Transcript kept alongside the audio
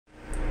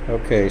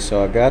Okay,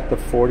 so I got the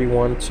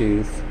 41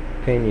 tooth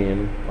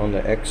pinion on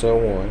the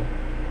XO1.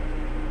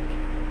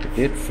 It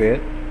did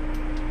fit.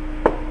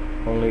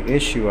 Only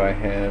issue I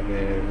have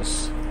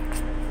is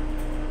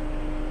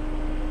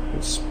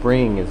the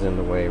spring is in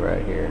the way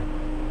right here.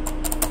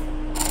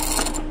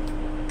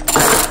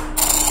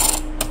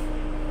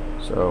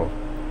 So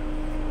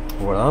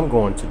what I'm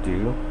going to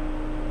do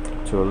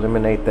to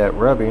eliminate that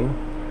rubbing,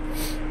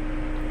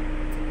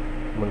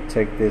 I'm going to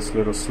take this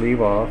little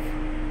sleeve off,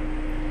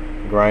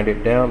 grind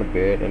it down a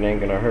bit, it ain't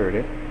going to hurt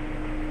it,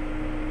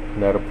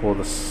 and that'll pull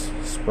the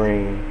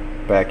spring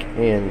back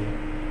in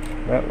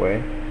that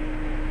way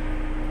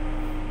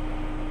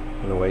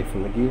and away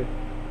from the gear.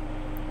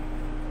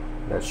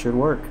 That should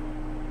work.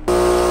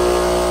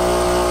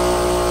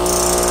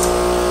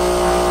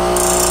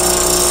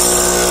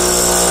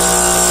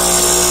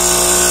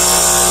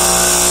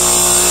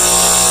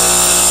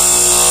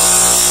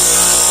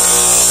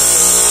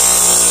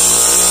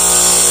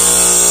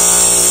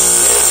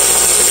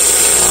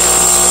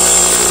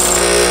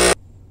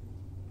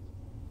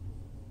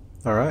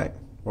 Alright,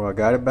 well, I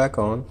got it back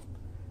on.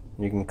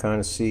 You can kind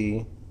of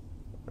see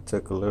I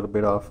took a little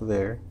bit off of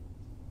there.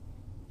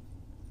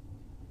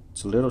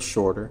 It's a little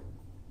shorter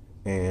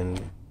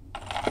and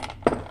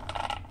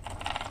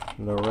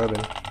no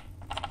rubbing.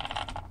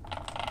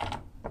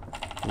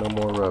 No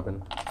more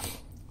rubbing.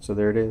 So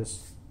there it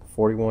is,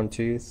 41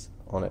 tooth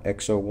on an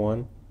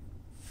XO1.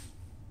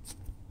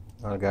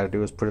 All I gotta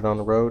do is put it on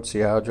the road, see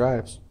how it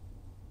drives.